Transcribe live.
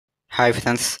Hi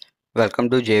friends, welcome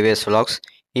to JVS vlogs.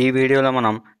 ఈ వీడియోలో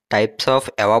మనం టైప్స్ ఆఫ్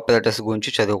ఎవాపరేటర్స్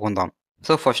గురించి చదువుకుందాం.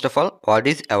 So first of all, what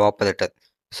is evaporator?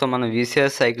 So మనం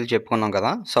VCRS సైకిల్ చెప్పుకున్నాం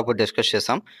కదా. సో అప్పుడు డిస్కస్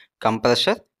చేసాం.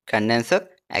 Compressor, condenser,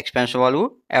 expansion valve,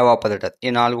 evaporator,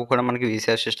 ఈ 4 కూడా మనకి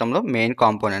VCRS సిస్టంలో మెయిన్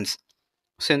కాంపోనెంట్స్.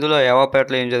 సో ఇందులో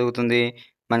ఎవాపరేటర్లో ఏం జరుగుతుంది,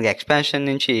 మనకి ఎక్స్పాన్షన్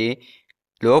నుంచి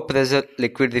లో ప్రెషర్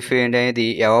లిక్విడ్ రిఫ్రిజరెంట్ అనేది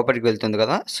ఎవాపరేటర్కి వెళ్తుంది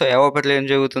కదా. సో ఎవాపరేటర్లో ఏం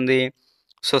జరుగుతుంది,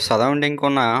 సో సరౌండింగ్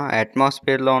ఉన్న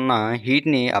అట్మాస్ఫియర్లో ఉన్న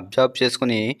హీట్ని అబ్జర్వ్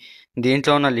చేసుకుని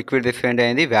దీంట్లో ఉన్న లిక్విడ్ రిఫ్రిజరెంట్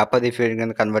అనేది వేపర్ రిఫ్రిజరెంట్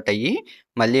కింద కన్వర్ట్ అయ్యి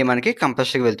మళ్ళీ మనకి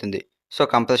కంప్రెసర్కి వెళ్తుంది. సో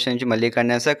కంప్రెసర్ నుంచి మళ్ళీ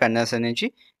కండెన్సర్ నుంచి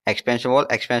ఎక్స్పాన్షన్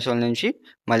వాల్వ్ నుంచి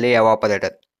మళ్ళీ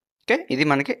ఎవాపరేటర్. ఓకే, ఇది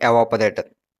మనకి ఎవాపరేటర్.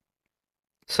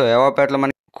 సో ఎవాపరేటర్లో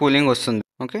మనకి కూలింగ్ వస్తుంది.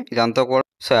 ఓకే, ఇదంతా కూడా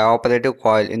సో ఎవాపరేటివ్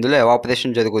కాయిల్, ఇందులో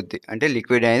ఎవాపరేషన్ జరుగుద్ది, అంటే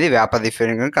లిక్విడ్ అనేది వేపర్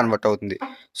రిఫ్రిజరెంట్ కన్వర్ట్ అవుతుంది.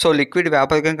 సో లిక్విడ్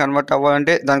వేపర్ కన్వర్ట్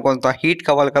అవ్వాలంటే దానికి కొంత హీట్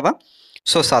కావాలి కదా.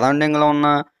 సో సరౌండింగ్లో ఉన్న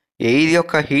ఎయిర్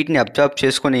యొక్క హీట్ని అబ్జర్వ్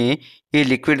చేసుకుని ఈ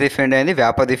లిక్విడ్ రిఫ్రిజరెంట్ అనేది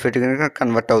వేపర్ రిఫ్రిజరెంట్గా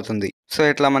కన్వర్ట్ అవుతుంది. సో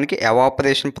ఇట్లా మనకి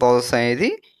ఎవాపరేషన్ ప్రాసెస్ అనేది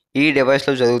ఈ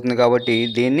డివైస్లో జరుగుతుంది కాబట్టి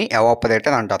దీన్ని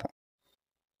ఎవాపరేటర్ అంటారు.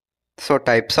 సో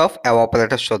టైప్స్ ఆఫ్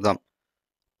ఎవాపరేటర్స్ చూద్దాం.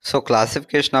 So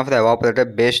classification of the evaporator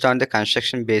based on the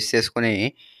construction base చేసుకుని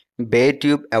bear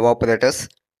tube ఎవాపరేటర్స్,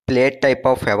 plate type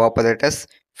of ఎవాపరేటర్స్,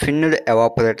 ఫిన్డ్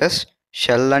ఎవాపరేటర్స్,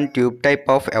 shell and tube type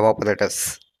of ఎవాపరేటర్స్.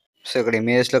 So ఇక్కడ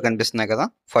ఇమేజ్లో కనిపిస్తున్నాయి కదా.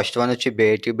 ఫస్ట్ వన్ వచ్చి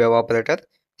bear tube evaporator,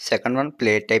 second one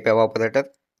plate type evaporator,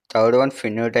 third one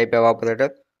ఫిన్డ్ type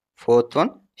evaporator, fourth one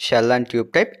shell and tube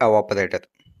type evaporator.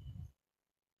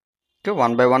 Okay,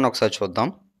 one by one ఒకసారి చూద్దాం.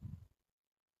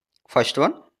 First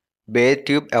one bear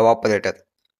tube evaporator.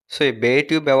 So ఈ bear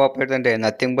tube evaporator అంటే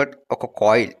nothing but ఒక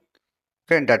coil.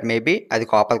 Okay, that maybe అది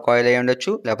copper coil అయి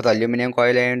ఉండొచ్చు, లేకపోతే aluminium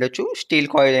coil అయి ఉండొచ్చు, స్టీల్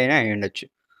కాయిల్ అయినా అయి ఉండొచ్చు.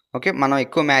 ఓకే, మనం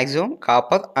ఎక్కువ మ్యాక్సిమం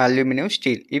కాపర్, అల్యూమినియం,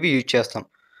 స్టీల్ ఇవి యూజ్ చేస్తాం.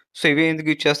 సో ఇవి ఎందుకు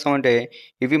యూజ్ చేస్తామంటే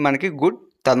ఇవి మనకి గుడ్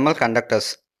థర్మల్ కండక్టర్స్.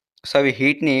 సో అవి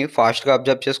హీట్ని ఫాస్ట్గా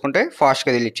అబ్జర్వ్ చేసుకుంటే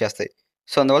ఫాస్ట్గా రిలీజ్ చేస్తాయి.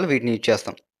 సో అందువల్ల వీటిని యూజ్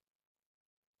చేస్తాం.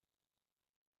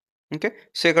 ఓకే,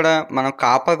 సో ఇక్కడ మనం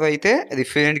కాపర్ అయితే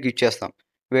రిఫ్రిజరెంట్కి యూజ్ చేస్తాం,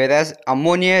 వేరాజ్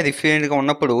అమ్మోనియా రిఫ్రిజరెంట్గా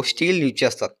ఉన్నప్పుడు స్టీల్ యూజ్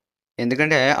చేస్తారు.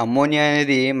 ఎందుకంటే అమ్మోనియా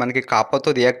అనేది మనకి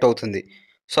కాపర్తో రియాక్ట్ అవుతుంది.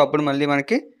 సో అప్పుడు మళ్ళీ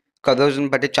మనకి కరోజన్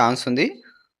పట్టే ఛాన్స్ ఉంది,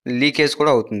 లీకేజ్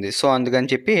కూడా అవుతుంది. సో అందుకని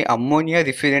చెప్పి అమ్మోనియా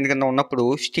రిఫ్రిజరెంట్ కింద ఉన్నప్పుడు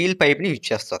స్టీల్ పైప్ని యూజ్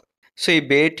చేస్తారు. సో ఈ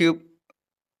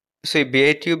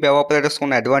బేర్ ట్యూబ్ ఎవాపరేటర్స్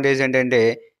ఉన్న అడ్వాంటేజ్ ఏంటంటే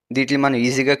వీటిని మనం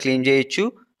ఈజీగా క్లీన్ చేయొచ్చు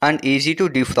and easy to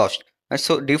defrost.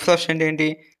 So defrost అంటే ఏంటి,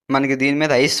 మనకి దీని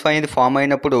మీద ఐస్ అనేది ఫామ్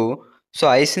అయినప్పుడు సో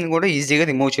ఐస్ని కూడా ఈజీగా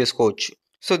రిమూవ్ చేసుకోవచ్చు.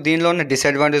 సో దీనిలో ఉన్న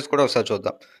డిసడ్వాంటేజ్ కూడా ఒకసారి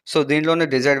చూద్దాం. సో దీనిలో ఉన్న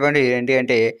డిసడ్వాంటేజ్ ఏంటి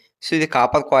అంటే, సో ఇది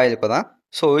కాపర్ కాయిల్ కదా.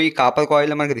 సో ఈ కాపర్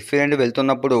కాయిల్లో మనకి రిఫ్రిజరెంట్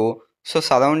వెళ్తున్నప్పుడు సో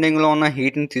సరౌండింగ్లో ఉన్న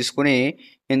హీట్ని తీసుకుని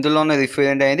ఇందులో ఉన్న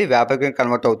రిఫ్రిజరెంట్ అనేది వేపర్గా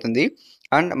కన్వర్ట్ అవుతుంది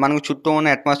అండ్ మనకు చుట్టూ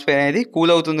ఉన్న అట్మాస్ఫియర్ అనేది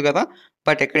కూల్ అవుతుంది కదా.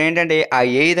 బట్ ఇక్కడ ఏంటంటే ఆ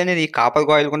ఎయిర్ అనేది కాపర్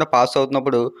కాయిల్ కూడా పాస్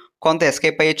అవుతున్నప్పుడు కొంత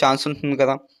ఎస్కేప్ అయ్యే ఛాన్స్ ఉంటుంది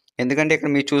కదా. ఎందుకంటే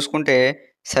ఇక్కడ మీరు చూసుకుంటే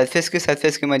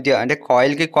సర్ఫేస్కి మధ్య, అంటే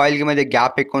కాయిల్కి మధ్య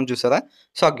గ్యాప్ ఎక్కువ చూసారా.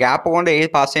 సో ఆ గ్యాప్ కూడా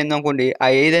ఎయిర్ పాస్ అయింది అనుకోండి, ఆ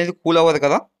ఎయిర్ అనేది కూల్ అవ్వదు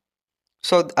కదా.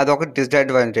 సో అదొక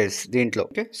డిసడ్వాంటేజ్ దీంట్లో.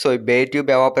 ఓకే, సో ఈ బేర్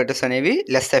ట్యూబ్ ఎవాపరేటర్స్ అనేవి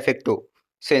లెస్ ఎఫెక్టివ్.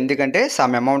 సో ఎందుకంటే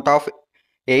సమ్ అమౌంట్ ఆఫ్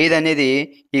ఎయిర్ అనేది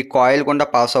ఈ కాయిల్ గుండా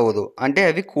పాస్ అవ్వదు, అంటే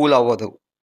అవి కూల్ అవ్వదు.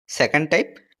 Second type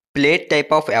plate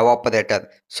type of evaporator.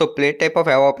 So plate type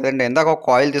of evaporator ఇందాక ఒక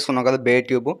కాయిల్ తీసుకున్నాం కదా, బేర్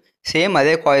ట్యూబ్, సేమ్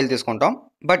అదే కాయిల్ తీసుకుంటాం.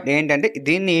 బట్ ఏంటంటే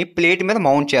దీన్ని ప్లేట్ మీద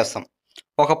మౌంట్ చేస్తాం,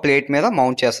 ఒక ప్లేట్ మీద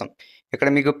మౌంట్ చేస్తాం. ఇక్కడ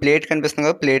మీకు ప్లేట్ కనిపిస్తుంది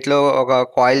కదా, ప్లేట్లో ఒక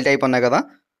కాయిల్ టైప్ ఉన్నాయి కదా.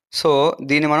 సో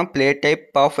దీన్ని మనం ప్లేట్ టైప్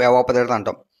ఆఫ్ ఎవాపరేటర్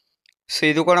అంటాం. సో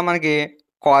ఇది కూడా మనకి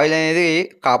కాయిల్ అనేది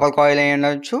కాపర్ కాయిల్ అయి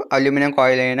ఉండొచ్చు, అల్యూమినియం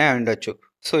కాయిల్ అయినా ఉండొచ్చు.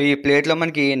 సో ఈ ప్లేట్లో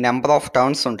మనకి నెంబర్ ఆఫ్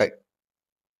టర్న్స్ ఉంటాయి.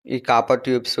 ఈ కాపర్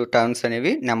ట్యూబ్స్ టర్న్స్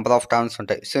అనేవి నెంబర్ ఆఫ్ టర్న్స్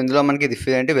ఉంటాయి. సో ఇందులో మనకి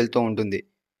రిఫ్రిజరెంట్ వెళ్తూ ఉంటుంది.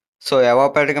 సో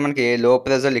ఎవాపరేటర్గా మనకి లో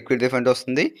ప్రెషర్ లిక్విడ్ రిఫ్రిజరెంట్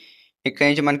వస్తుంది, ఇక్కడ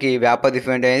నుంచి మనకి వేపర్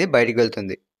రిఫ్రిజరెంట్ అనేది బయటికి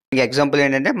వెళ్తుంది. ఎగ్జాంపుల్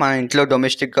ఏంటంటే మన ఇంట్లో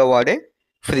డొమెస్టిక్గా వాడే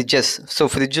ఫ్రిడ్జెస్. సో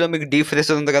ఫ్రిడ్జ్లో మీకు డీప్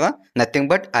ఫ్రీజర్ ఉంది కదా,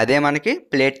 నథింగ్ బట్ అదే మనకి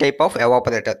plate type of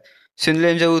evaporator. So ఇందులో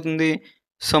ఏం జరుగుతుంది,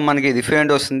 సో మనకి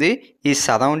రిఫ్రిజరెంట్ వస్తుంది, ఈ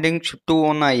సరౌండింగ్ చుట్టూ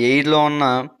ఉన్న ఎయిర్లో ఉన్న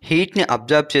హీట్ని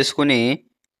అబ్జర్వ్ చేసుకుని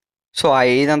సో ఆ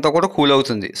ఎయిర్ అంతా కూడా కూల్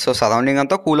అవుతుంది. సో సరౌండింగ్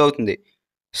అంతా కూల్ అవుతుంది.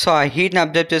 సో ఆ హీట్ని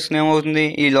అబ్జర్వ్ చేసుకుని ఏమవుతుంది,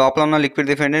 ఈ లోపల ఉన్న liquid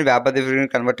refrigerant vapour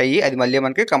refrigerant convert అయ్యి అది మళ్ళీ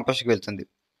మనకి కంప్రెసర్కి వెళ్తుంది.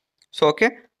 సో ఓకే,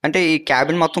 అంటే ఈ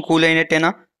క్యాబిన్ మొత్తం కూల్ అయినట్టేనా.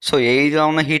 సో ఎయిర్లో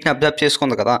ఉన్న హీట్ని అబ్జర్వ్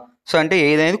చేసుకుంది కదా. సో అంటే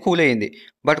ఎయిర్ అనేది కూల్ అయింది.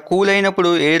 బట్ కూల్ అయినప్పుడు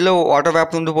ఎయిర్లో వాటర్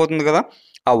వేపర్ ఉండిపోతుంది కదా.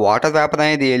 ఆ వాటర్ వేపర్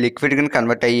అనేది లిక్విడ్గా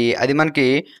కన్వర్ట్ అయ్యి అది మనకి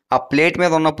ఆ ప్లేట్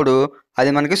మీద ఉన్నప్పుడు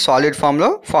అది మనకి సాలిడ్ ఫామ్లో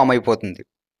ఫామ్ అయిపోతుంది,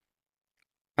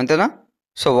 అంతేనా.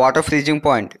 So water freezing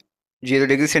point 0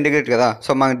 degree centigrade కదా.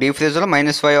 సో మనకి డీప్ ఫ్రీజర్లో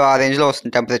 -5 ఆ రేంజ్లో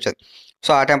వస్తుంది టెంపరేచర్. సో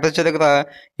ఆ టెంపరేచర్ దగ్గర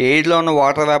ఎయిర్లో ఉన్న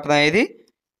వాటర్ వేపర్ అనేది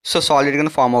సో సాలిడ్గా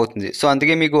ఫామ్ అవుతుంది. సో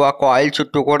అందుకే మీకు ఆ కాయిల్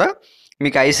చుట్టూ కూడా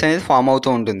మీకు ఐస్ అనేది ఫామ్ అవుతూ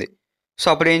ఉంటుంది. సో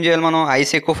అప్పుడు ఏం చేయాలి, మనం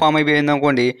ఐస్ ఎక్కువ ఫామ్ అయిపోయింది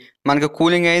అనుకోండి, మనకి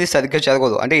కూలింగ్ అనేది సరిగ్గా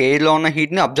జరగదు, అంటే ఎయిర్లో ఉన్న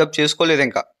హీట్ని అబ్జర్వ్ చేసుకోలేదు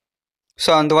ఇంకా. సో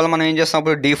అందువల్ల మనం ఏం చేస్తాం,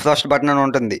 అప్పుడు డీఫ్రాస్ట్ బటన్ అని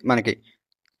ఉంటుంది మనకి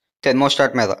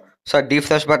థెర్మోస్టాట్ మీద. సో ఆ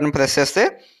డీఫ్రాస్ట్ బటన్ ప్రెస్ చేస్తే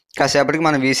కాసేపటికి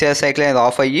మన వీసీఆర్ సైకిల్ అనేది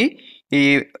ఆఫ్ అయ్యి ఈ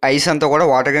ఐస్ అంతా కూడా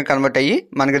వాటర్గా కన్వర్ట్ అయ్యి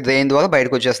మనకి డ్రైన్ ద్వారా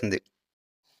బయటకు వచ్చేస్తుంది.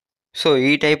 సో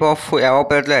ఈ టైప్ ఆఫ్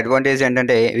ఎవాపరేటర్లో అడ్వాంటేజ్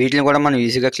ఏంటంటే వీటిని కూడా మనం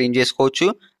ఈజీగా క్లీన్ చేసుకోవచ్చు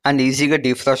అండ్ ఈజీగా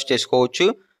డీఫ్రాస్ట్ చేసుకోవచ్చు.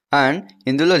 అండ్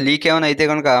ఇందులో లీక్ ఏమైనా అయితే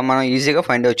కనుక మనం ఈజీగా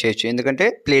ఫైండ్ అవుట్ చేయొచ్చు, ఎందుకంటే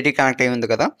ప్లేట్కి కనెక్ట్ అయి ఉంది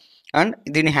కదా. అండ్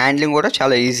దీని హ్యాండ్లింగ్ కూడా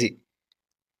చాలా ఈజీ.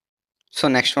 సో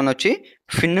నెక్స్ట్ వన్ వచ్చి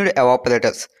ఫిన్నుడ్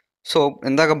ఎవాపరేటర్స్. సో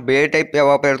ఇందాక బే టైప్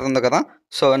ఎవాపరేటర్ ఉంది కదా,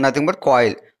 సో నథింగ్ బట్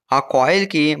కాయిల్. ఆ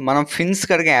కాయిల్కి మనం ఫిన్స్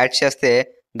కనుక యాడ్ చేస్తే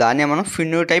దాన్నే మనం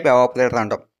ఫిన్నుడ్ టైప్ ఎవాపరేటర్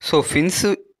అంటాం. సో ఫిన్స్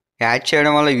యాడ్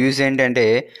చేయడం వల్ల యూజ్ ఏంటంటే,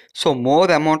 so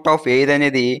more amount of air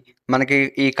అనేది మనకి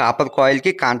ఈ కాపర్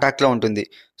కాయిల్కి కాంటాక్ట్లో ఉంటుంది.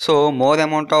 So more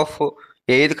amount of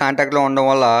air కాంటాక్ట్లో ఉండడం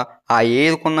వల్ల ఆ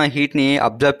ఎయిర్కున్న హీట్ని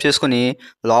అబ్జర్వ్ చేసుకుని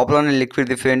లోపల ఉన్న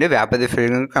liquid refrigerant vapour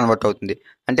refrigerant convert అవుతుంది.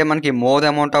 అంటే మనకి మోర్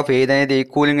అమౌంట్ ఆఫ్ ఎయిర్ అనేది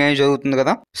కూలింగ్ అనేది జరుగుతుంది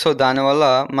కదా. సో దానివల్ల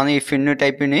మనం ఈ ఫిన్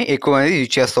టైప్ని ఎక్కువ అనేది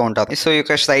యూజ్ చేస్తూ ఉంటారు. సో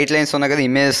ఇక్కడ స్ట్రైట్ లైన్స్ ఉన్నాయి కదా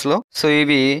ఇమేజెస్లో, సో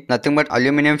ఇవి నథింగ్ బట్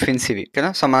అల్యూమినియం ఫిన్స్ ఇవి,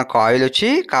 ఓకేనా. సో మన కాయిల్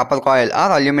వచ్చి copper coil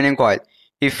are aluminium coil.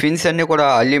 ఈ ఫిన్స్ అన్నీ కూడా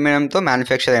అల్యూమినియంతో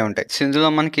మ్యానుఫ్యాక్చర్ అయి ఉంటాయి. సో ఇందులో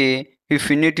మనకి ఈ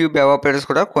ఫిన్ ట్యూబ్ ఎవాపరేటర్స్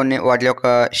కూడా కొన్ని వాటి యొక్క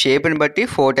షేప్ని బట్టి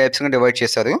 4 టైప్స్గా డివైడ్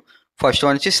చేశారు. ఫస్ట్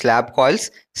వన్ వచ్చి slab coils,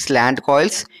 slant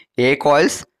coils, A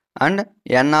coils and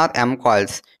NRM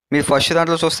coils. మీరు ఫస్ట్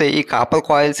దాంట్లో చూస్తే ఈ కాపర్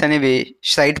కాయిల్స్ అనేవి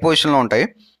స్ట్రైట్ పొజిషన్లో ఉంటాయి,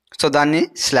 సో దాన్ని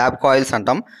స్లాబ్ కాయిల్స్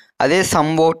అంటాం. అదే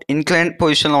సమ్వోట్ ఇన్క్లైన్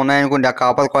పొజిషన్లో ఉన్నాయనుకోండి ఆ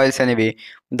కాపర్ కాయిల్స్ అనేవి,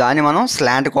 దాన్ని మనం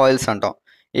స్లాంట్ కాయిల్స్ అంటాం.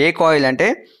 ఏ కాయిల్ అంటే,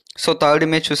 సో థర్డ్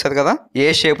ఇమేజ్ చూసారు కదా, ఏ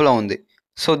షేప్లో ఉంది,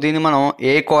 సో దీన్ని మనం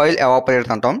ఏ కాయిల్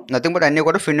ఎవాపరేటర్ అంటాం. నథింగ్ బట్ అన్నీ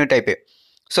కూడా ఫిన్ టైపే.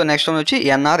 సో నెక్స్ట్ వన్ వచ్చి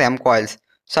ఎన్ఆర్ఎం కాయిల్స్.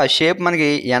 సో ఆ షేప్ మనకి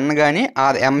ఎన్ కానీ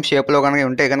ఆర్ ఎం షేప్లో కనుక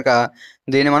ఉంటే కనుక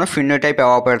దీన్ని మనం ఫిన్ టైప్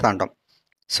ఎవాపరేటర్ అంటాం.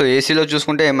 సో ఏసీలో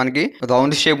చూసుకుంటే మనకి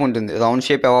రౌండ్ షేప్ ఉంటుంది, రౌండ్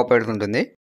షేప్ ఎవాపరేటర్ ఉంటుంది.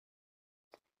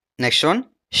 Next one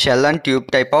shell and tube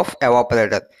type of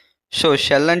evaporator. So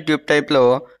shall and tube టైప్లో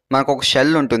మనకు ఒక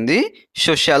షెల్ ఉంటుంది.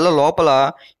 సో షెల్ లోపల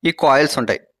ఈ కాయిల్స్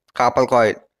ఉంటాయి, copper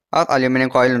coil are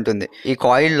aluminium coil ఉంటుంది. ఈ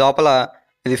కాయిల్ లోపల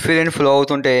రిఫ్రిజరెంట్ ఫ్లో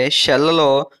అవుతుంటే షెల్లో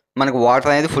మనకు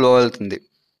వాటర్ అనేది ఫ్లో అవుతుంది,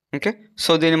 ఓకే.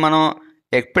 సో దీన్ని మనం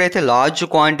ఎప్పుడైతే లార్జ్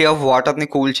క్వాంటిటీ ఆఫ్ వాటర్ని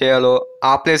కూల్ చేయాలో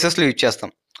ఆ ప్లేసెస్లో యూజ్ చేస్తాం,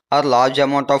 are large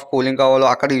amount of cooling కావాలో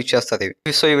అక్కడ యూజ్ చేస్తుంది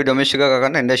ఇవి. సో ఇవి డొమెస్టిక్గా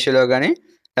కాకుండా ఇండస్ట్రీలో కానీ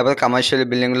లేకపోతే కమర్షియల్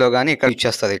బిల్డింగ్లో కానీ ఇక్కడ యూజ్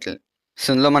చేస్తుంది ఇట్లా. సో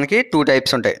ఇందులో మనకి 2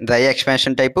 టైప్స్ ఉంటాయి, dry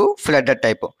expansion type, flooded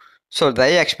type. So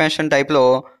dry expansion టైప్లో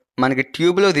మనకి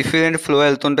ట్యూబ్లో రిఫ్రిజరెంట్ ఫ్లో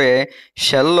వెళ్తుంటే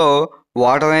షెల్లో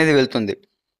వాటర్ అనేది వెళ్తుంది.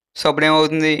 సో అప్పుడు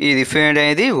ఏమవుతుంది, ఈ రిఫ్రిజరెంట్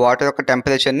అనేది వాటర్ యొక్క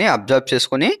టెంపరేచర్ని అబ్జర్వ్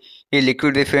చేసుకుని ఈ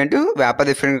liquid refrigerant vapour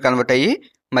refrigerant convert అయ్యి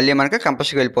మళ్ళీ మనకి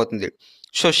కంప్రెషన్కి వెళ్ళిపోతుంది.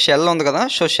 సో షెల్ ఉంది కదా,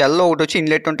 సో షెల్లో ఒకటి వచ్చి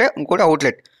ఇన్లెట్ ఉంటే ఇంకోటి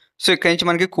అవుట్లెట్. సో ఇక్కడ నుంచి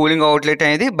మనకి కూలింగ్ అవుట్లెట్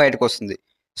అనేది బయటకు వస్తుంది.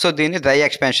 సో దీన్ని డ్రై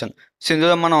ఎక్స్పాన్షన్. సో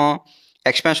ఇందులో మనం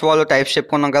ఎక్స్పాన్షన్ వాల్ టైప్స్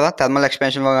చెప్పుకున్నాం కదా, థర్మల్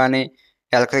ఎక్స్పాన్షన్ కానీ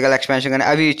ఎలక్ట్రికల్ ఎక్స్పాన్షన్ కానీ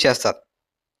అవి యూజ్ చేస్తారు.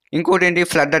 ఇంకోటి ఏంటి,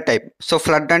 ఫ్లడ్డెడ్ టైప్. సో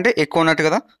ఫ్లడ్ అంటే ఎక్కువ ఉన్నట్టు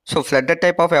కదా. సో ఫ్లడ్డెడ్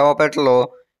టైప్ ఆఫ్ ఎవాపరేటర్లో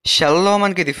షెల్లో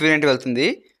మనకి రిఫ్రిజరెంట్ వెళ్తుంది,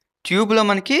 ట్యూబ్లో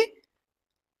మనకి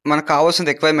మనకు కావాల్సిన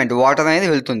రిక్వైర్మెంట్ వాటర్ అనేది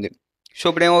వెళ్తుంది. సో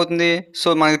ఇప్పుడు ఏమవుతుంది, సో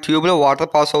మనకి ట్యూబ్లో వాటర్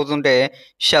పాస్ అవుతుంటే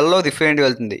షెల్లో రిఫ్రిజరెంట్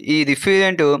వెళ్తుంది. ఈ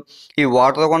రిఫ్రిజరెంట్ ఈ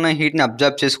వాటర్ ఉన్న హీట్ని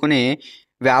అబ్జర్వ్ చేసుకుని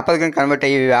వేపర్గా కన్వర్ట్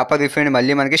అయ్యి వేపర్ రిఫ్రిజరెంట్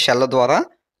మళ్ళీ మనకి షెల్ ద్వారా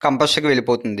కంప్రెషర్కి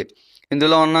వెళ్ళిపోతుంది.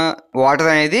 ఇందులో ఉన్న వాటర్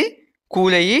అనేది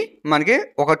కూల్ అయ్యి మనకి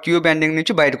ఒక ట్యూబ్ ఎండింగ్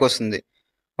నుంచి బయటకు వస్తుంది,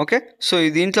 ఓకే. సో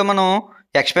దీంట్లో మనం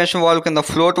ఎక్స్పాన్షన్ వాల్వ్ కింద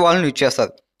ఫ్లోట్ వాల్వ్ని యూజ్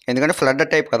చేస్తారు, ఎందుకంటే ఫ్లడ్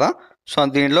టైప్ కదా. సో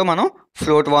దీంట్లో మనం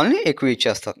ఫ్లోట్ వాల్వ్ని ఎక్కువ యూజ్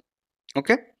చేస్తారు,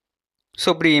 ఓకే. సో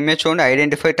ఇప్పుడు ఈ ఇమేజ్ చూడండి,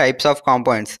 identify types of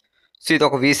components. So ఇది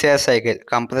ఒక VCRS cycle,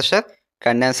 compressor,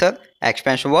 condenser,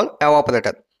 expansion valve,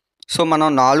 evaporator. So మనం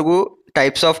 4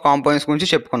 టైప్స్ ఆఫ్ కాంపోనెంట్స్ గురించి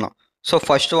చెప్పుకున్నాం. సో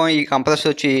ఫస్ట్ వన్ ఈ కంప్రెసర్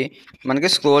వచ్చి మనకి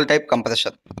scroll type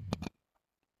compressor,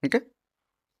 okay.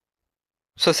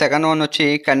 So second one వచ్చి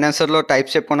కండెన్సర్లో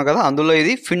టైప్స్ చెప్పుకున్నాం కదా, అందులో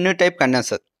ఇది ఫిన్ టైప్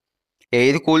కండెన్సర్.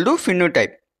 ఎయిర్ కూల్డ్ ఫిన్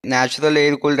టైప్. న్యాచురల్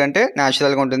ఎయిర్ కూల్డ్ అంటే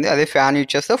న్యాచురల్గా ఉంటుంది, అదే ఫ్యాన్ యూజ్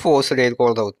చేస్తే ఫోర్స్డ్ ఎయిర్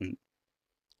కూల్డ్ అవుతుంది.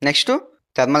 Next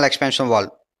thermal expansion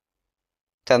valve.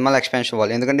 Thermal expansion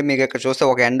valve ఎందుకంటే మీకు ఇక్కడ చూస్తే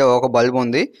ఒక ఎండ్ ఒక బల్బ్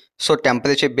ఉంది, సో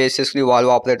టెంపరేచర్ బేస్ చేసుకుని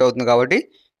వాల్వ్ ఆపరేట్ అవుతుంది కాబట్టి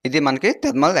ఇది మనకి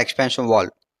థర్మల్ ఎక్స్పాన్షన్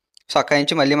వాల్వ్. సో అక్కడి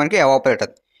నుంచి మళ్ళీ మనకి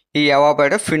ఎవాపరేటర్. ఈ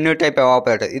ఎవాపరేటర్ ఫిన్ టైప్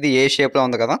ఎవాపరేటర్, ఇది ఏ షేప్లో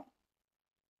ఉంది కదా,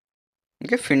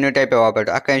 ఓకే. ఫిన్ టైప్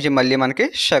ఎవాపరేటర్ అక్కడి నుంచి మళ్ళీ మనకి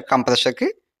కంప్రెసర్కి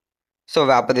సో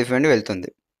వేపర్ రిఫ్రిజరెంట్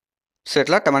వెళ్తుంది. సో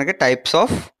ఇట్లా మనకి టైప్స్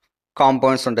ఆఫ్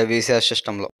కాంపౌండ్స్ ఉంటాయి VCRS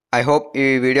సిస్టంలో. ఐ హోప్ ఈ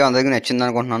వీడియో అందరికీ నచ్చింది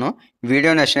అనుకుంటున్నాను.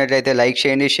 వీడియో నచ్చినట్లయితే లైక్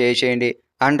చేయండి, షేర్ చేయండి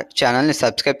అండ్ ఛానల్ని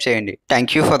సబ్స్క్రైబ్ చేయండి.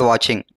 Thank you for watching.